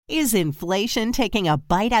Is inflation taking a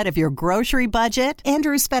bite out of your grocery budget?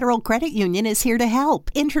 Andrews Federal Credit Union is here to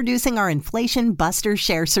help. Introducing our Inflation Buster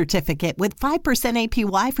Share Certificate with 5%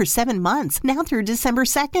 APY for 7 months, now through December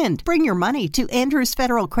 2nd. Bring your money to Andrews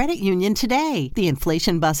Federal Credit Union today. The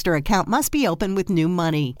Inflation Buster account must be open with new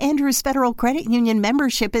money. Andrews Federal Credit Union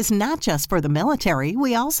membership is not just for the military.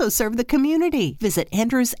 We also serve the community. Visit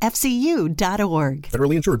andrewsfcu.org.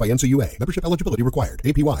 Federally insured by NCUA. Membership eligibility required.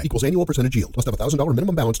 APY equals annual percentage yield. Must have $1,000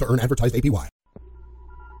 minimum balance to earn advertised APY.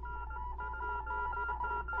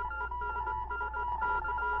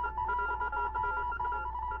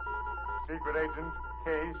 Secret Agent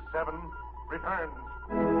K7 returns.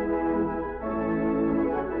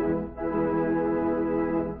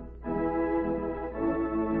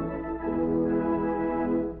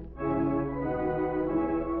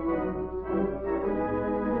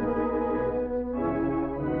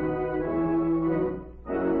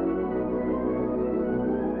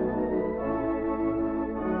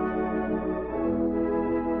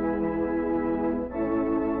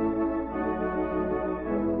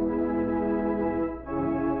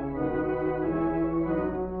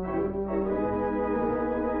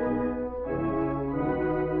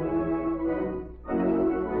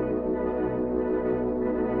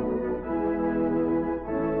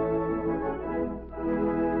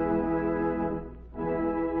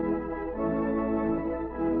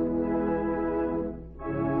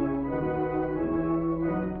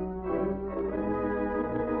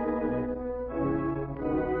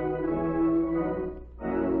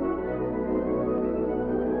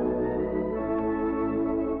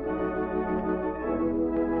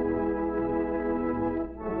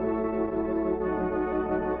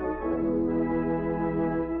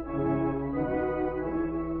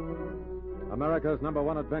 America's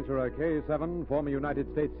 #1 adventurer, K7, former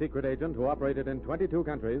United States secret agent who operated in 22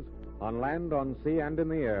 countries, on land, on sea, and in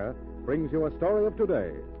the air, brings you a story of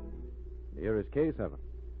today. Here is K7.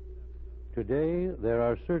 Today, there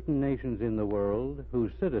are certain nations in the world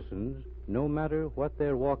whose citizens, no matter what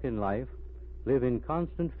their walk in life, live in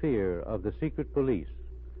constant fear of the secret police.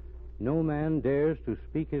 No man dares to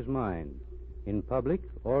speak his mind, in public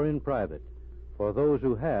or in private, for those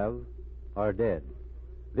who have are dead.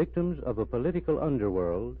 Victims of a political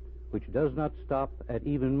underworld which does not stop at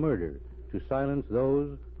even murder to silence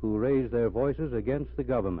those who raise their voices against the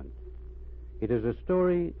government. It is a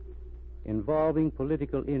story involving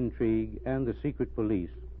political intrigue and the secret police,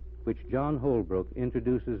 which John Holbrook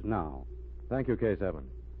introduces now. Thank you, K7.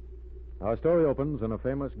 Our story opens in a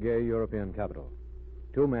famous gay European capital.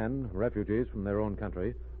 Two men, refugees from their own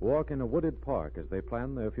country, walk in a wooded park as they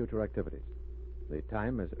plan their future activities. The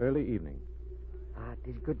time is early evening. It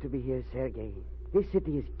is good to be here, Sergei. This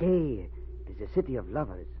city is gay. It is a city of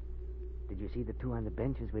lovers. Did you see the two on the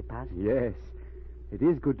bench as we passed? Yes. It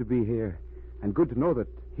is good to be here, and good to know that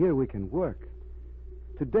here we can work.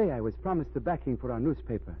 Today I was promised the backing for our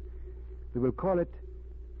newspaper. We will call it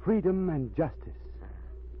Freedom and Justice.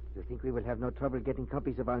 You think we will have no trouble getting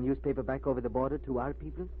copies of our newspaper back over the border to our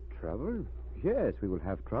people? Trouble? Yes, we will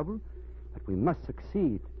have trouble, but we must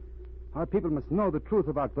succeed. Our people must know the truth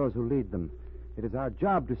about those who lead them. It is our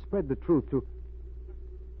job to spread the truth to...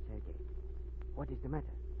 Sergei, what is the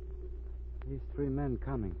matter? These three men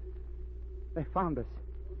coming. They found us.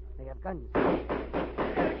 They have guns.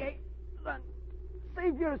 Sergei, run.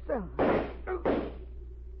 Save yourself.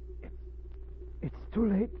 It's too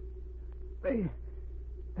late. They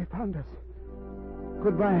found us.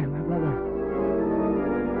 Goodbye, my brother.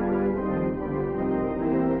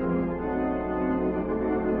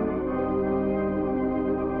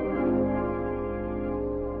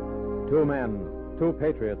 Two men, two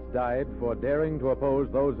patriots, died for daring to oppose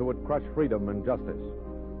those who would crush freedom and justice.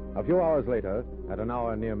 A few hours later, at an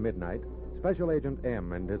hour near midnight, Special Agent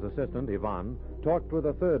M and his assistant, Ivan, talked with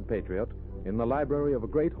a third patriot in the library of a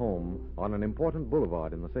great home on an important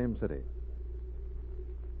boulevard in the same city.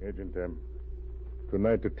 Agent M,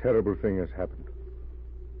 tonight a terrible thing has happened.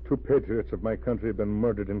 Two patriots of my country have been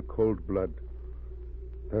murdered in cold blood.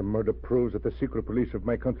 Their murder proves that the secret police of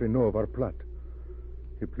my country know of our plot.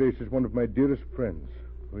 He places one of my dearest friends,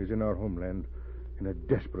 who is in our homeland, in a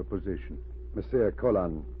desperate position. Monsieur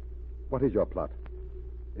Kolan, what is your plot?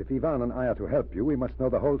 If Ivan and I are to help you, we must know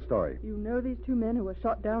the whole story. You know these two men who were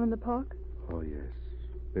shot down in the park? Oh, yes.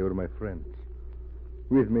 They were my friends.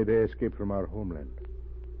 With me, they escaped from our homeland.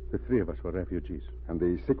 The three of us were refugees. And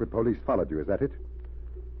the secret police followed you, is that it?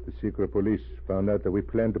 The secret police found out that we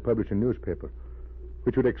planned to publish a newspaper,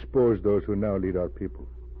 which would expose those who now lead our people.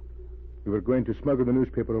 We were going to smuggle the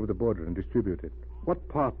newspaper over the border and distribute it. What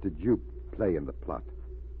part did you play in the plot?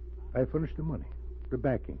 I furnished the money, the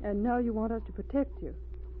backing. And now you want us to protect you.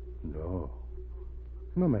 No.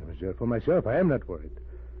 No, mademoiselle. For myself, I am not worried.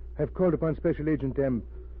 I've called upon Special Agent M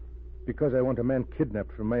because I want a man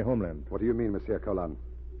kidnapped from my homeland. What do you mean, Monsieur Colan?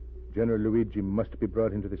 General Luigi must be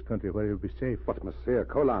brought into this country where he'll be safe. But, Monsieur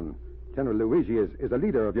Colan, General Luigi is a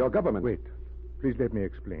leader of your government. Wait. Please let me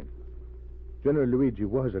explain. General Luigi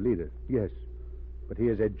was a leader, yes. But he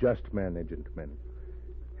is a just man, Agent Men.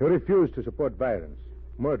 He refused to support violence,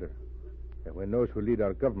 murder. And when those who lead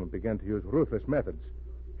our government began to use ruthless methods,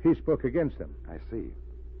 he spoke against them. I see.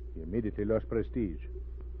 He immediately lost prestige.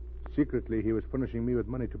 Secretly, he was furnishing me with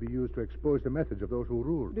money to be used to expose the methods of those who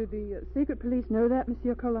ruled. Do the secret police know that,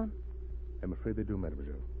 Monsieur Colon? I'm afraid they do,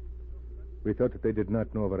 mademoiselle. We thought that they did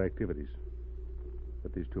not know of our activities.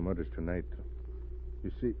 But these two murders tonight...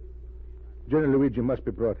 You see, General Luigi must be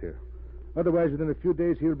brought here. Otherwise, within a few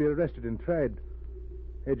days, he'll be arrested and tried.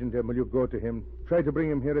 Agent M, will you go to him? Try to bring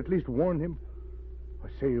him here, at least warn him? Or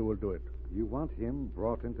say you will do it. You want him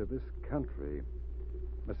brought into this country.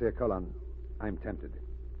 Monsieur Colan, I'm tempted.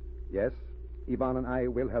 Yes, Ivan and I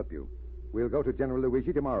will help you. We'll go to General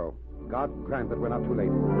Luigi tomorrow. God grant that we're not too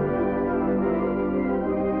late.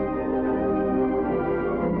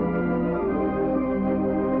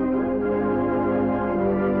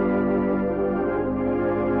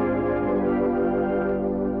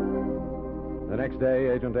 The next day,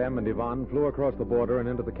 Agent M and Ivan flew across the border and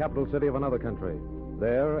into the capital city of another country.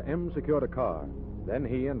 There, M secured a car. Then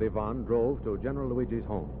he and Ivan drove to General Luigi's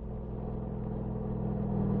home.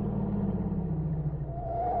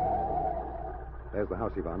 There's the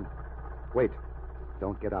house, Ivan. Wait.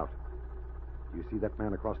 Don't get out. You see that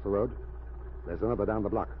man across the road? There's another down the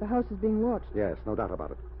block. The house is being watched. Yes, no doubt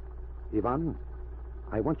about it. Ivan,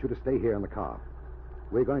 I want you to stay here in the car.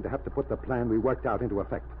 We're going to have to put the plan we worked out into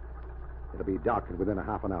effect. It'll be darkened within a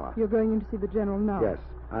half an hour. You're going in to see the general now? Yes.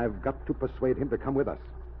 I've got to persuade him to come with us.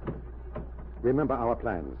 Remember our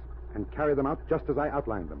plans and carry them out just as I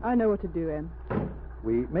outlined them. I know what to do, Em.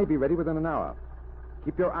 We may be ready within an hour.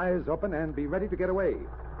 Keep your eyes open and be ready to get away.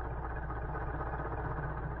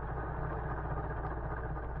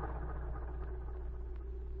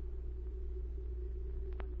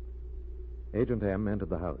 Agent M entered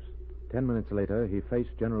the house. 10 minutes later, he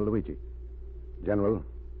faced General Luigi. General,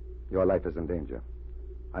 your life is in danger.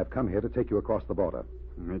 I've come here to take you across the border.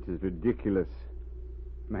 It is ridiculous.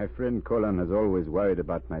 My friend Colan has always worried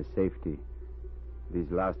about my safety.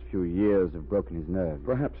 These last few years have broken his nerve.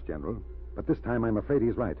 Perhaps, General. But this time I'm afraid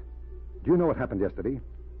he's right. Do you know what happened yesterday?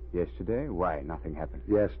 Yesterday? Why, nothing happened.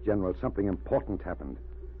 Yes, General, something important happened.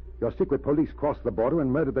 Your secret police crossed the border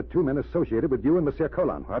and murdered the two men associated with you and Monsieur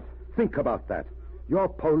Colan. What? Think about that. Your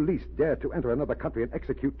police dared to enter another country and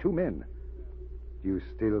execute two men. Do you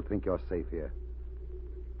still think you're safe here?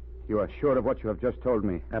 You are sure of what you have just told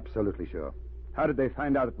me? Absolutely sure. How did they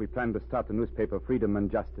find out that we planned to start the newspaper Freedom and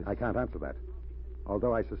Justice? I can't answer that.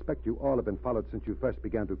 Although I suspect you all have been followed since you first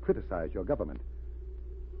began to criticize your government.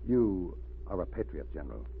 You are a patriot,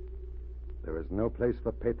 General. There is no place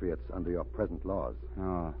for patriots under your present laws.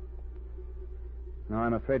 No. No,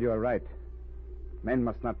 I'm afraid you are right. Men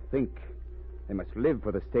must not think. They must live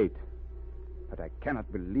for the state. But I cannot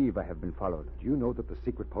believe I have been followed. Do you know that the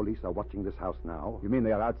secret police are watching this house now? You mean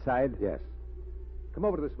they are outside? Yes. Come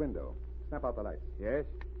over to this window. Snap out the lights. Yes?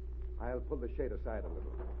 I'll pull the shade aside a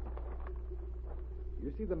little.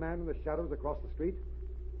 You see the man in the shadows across the street?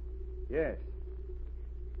 Yes.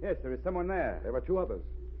 Yes, there is someone there. There are two others.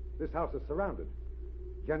 This house is surrounded.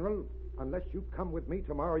 General, unless you come with me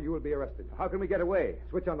tomorrow, you will be arrested. How can we get away?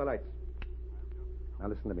 Switch on the lights. Now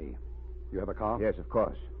listen to me. You have a car? Yes, of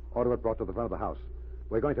course. Order it brought to the front of the house.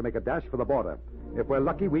 We're going to make a dash for the border. If we're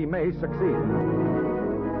lucky, we may succeed.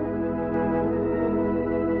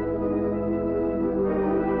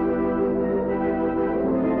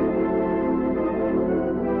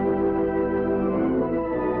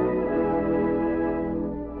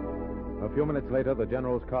 A few minutes later, the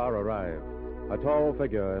general's car arrived. A tall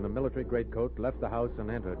figure in a military greatcoat left the house and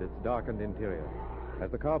entered its darkened interior. As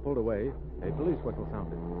the car pulled away, a police whistle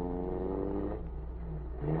sounded.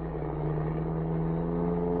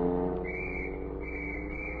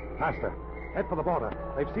 Faster. Head for the border.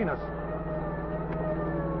 They've seen us.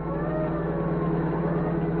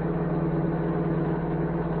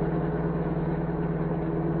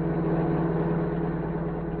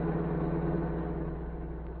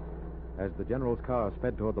 As the general's car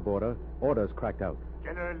sped toward the border, orders cracked out.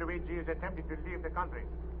 General Luigi is attempting to leave the country.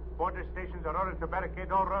 Border stations are ordered to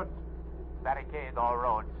barricade all roads. Barricade all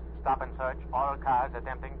roads. Stop and search all cars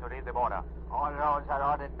attempting to leave the border. All roads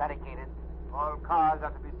are ordered barricaded. All cars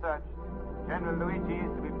are to be searched. General Luigi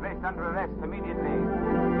is to be placed under arrest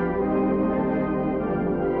immediately.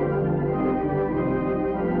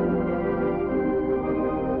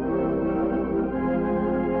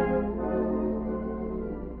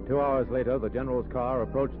 hours later, the general's car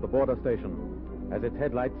approached the border station. As its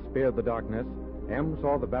headlights speared the darkness, M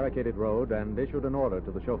saw the barricaded road and issued an order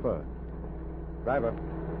to the chauffeur. Driver,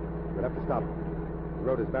 you'll have to stop. The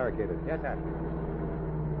road is barricaded. Yes, sir.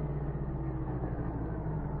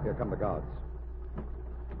 Here come the guards.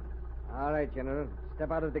 All right, General.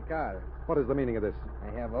 Step out of the car. What is the meaning of this?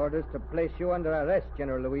 I have orders to place you under arrest,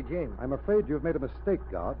 General Luigi. I'm afraid you've made a mistake,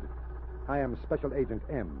 guard. I am Special Agent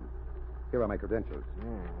M. Here are my credentials.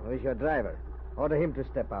 Who's your driver? Order him to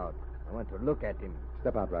step out. I want to look at him.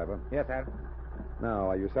 Step out, driver. Yes, sir. Now,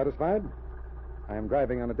 are you satisfied? I am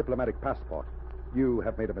driving on a diplomatic passport. You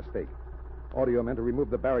have made a mistake. Order your men to remove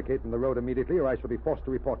the barricade from the road immediately, or I shall be forced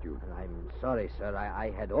to report you. I'm sorry, sir.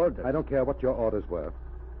 I had orders. I don't care what your orders were.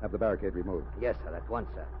 Have the barricade removed. Yes, sir, at once,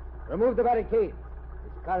 sir. Remove the barricade.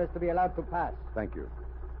 This car is to be allowed to pass. Thank you.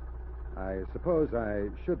 I suppose I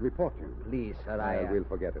should report you. Please, sir, We'll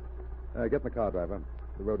forget it. Get in the car, driver.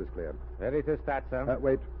 The road is clear. Ready to start, sir.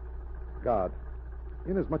 Wait. Guard,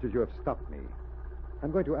 inasmuch as you have stopped me,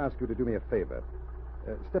 I'm going to ask you to do me a favor.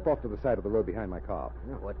 Step off to the side of the road behind my car.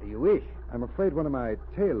 What do you wish? I'm afraid one of my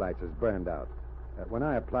tail lights has burned out. When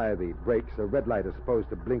I apply the brakes, a red light is supposed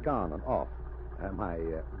to blink on and off. My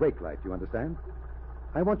brake light, you understand?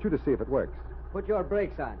 I want you to see if it works. Put your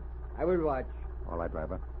brakes on. I will watch. All right,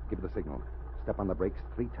 driver. Give it the signal. Step on the brakes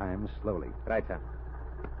 3 times slowly. Right, sir.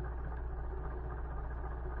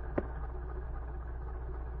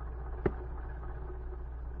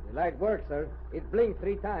 The light works, sir. It blinked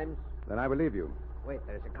 3 times. Then I will leave you. Wait,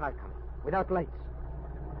 there's a car coming. Without lights.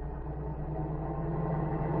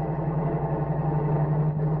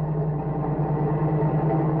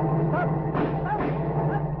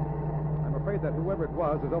 I'm afraid that whoever it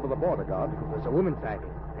was is over the border, guard. It was a woman driving.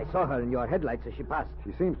 I saw her in your headlights as she passed.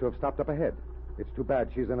 She seems to have stopped up ahead. It's too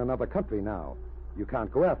bad she's in another country now. You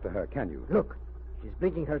can't go after her, can you? Look, she's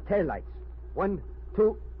blinking her tail lights. 1,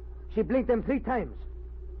 2. She blinked them 3 times.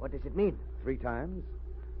 What does it mean? 3 times?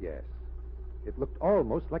 Yes. It looked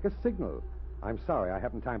almost like a signal. I'm sorry I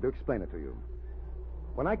haven't time to explain it to you.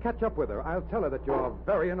 When I catch up with her, I'll tell her that you're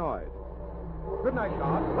very annoyed. Good night,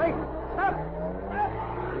 guard. Wait! Stop!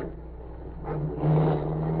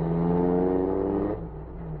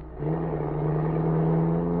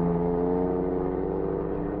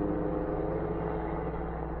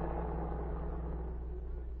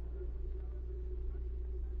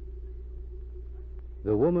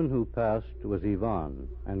 The woman who passed was Yvonne,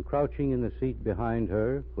 and crouching in the seat behind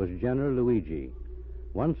her was General Luigi.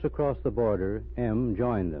 Once across the border, M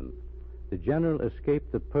joined them. The general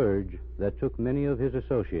escaped the purge that took many of his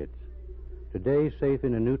associates. Today, safe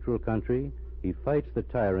in a neutral country, he fights the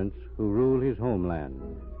tyrants who rule his homeland.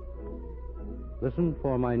 Listen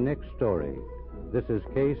for my next story. This is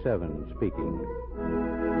K7 speaking.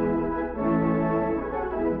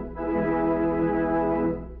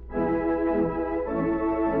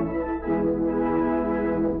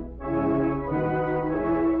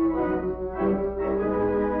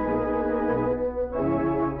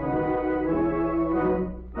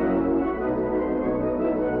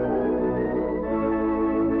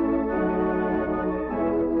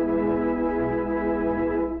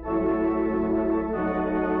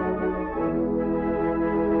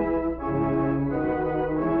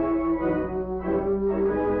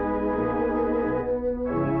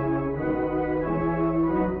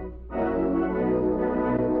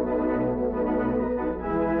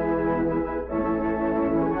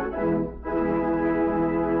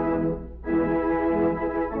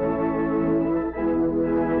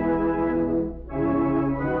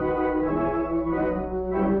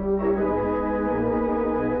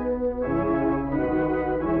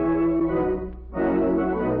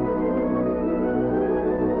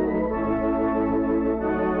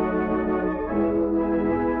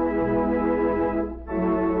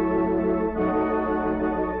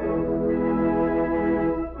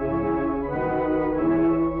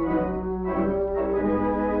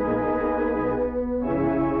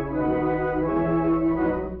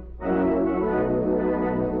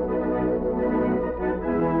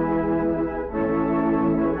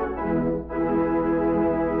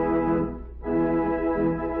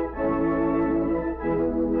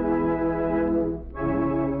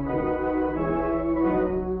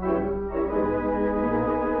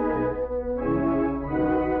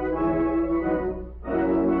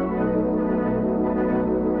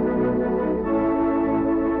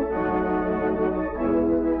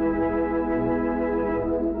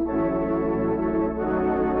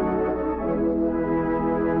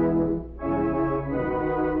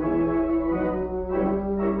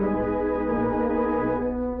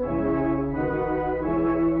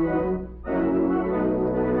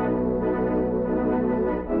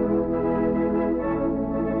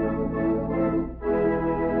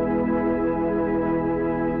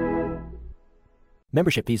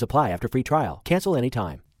 Membership fees apply after free trial. Cancel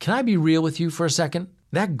anytime. Can I be real with you for a second?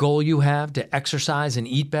 That goal you have to exercise and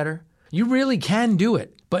eat better, you really can do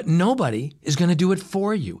it, but nobody is going to do it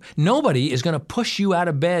for you. Nobody is going to push you out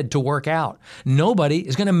of bed to work out. Nobody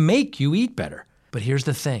is going to make you eat better. But here's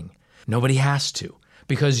the thing. Nobody has to,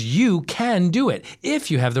 because you can do it if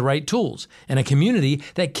you have the right tools and a community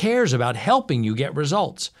that cares about helping you get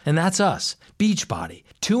results. And that's us, Beachbody.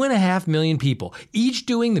 2.5 million people, each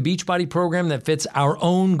doing the Beachbody program that fits our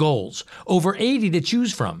own goals. Over 80 to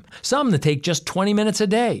choose from, some that take just 20 minutes a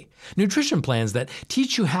day. Nutrition plans that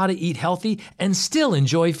teach you how to eat healthy and still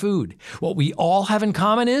enjoy food. What we all have in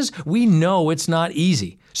common is we know it's not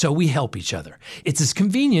easy, so we help each other. It's as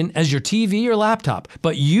convenient as your TV or laptop,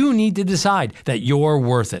 but you need to decide that you're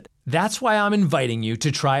worth it. That's why I'm inviting you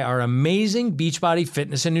to try our amazing Beachbody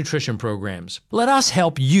fitness and nutrition programs. Let us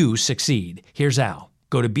help you succeed. Here's how.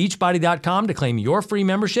 Go to beachbody.com to claim your free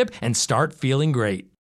membership and start feeling great.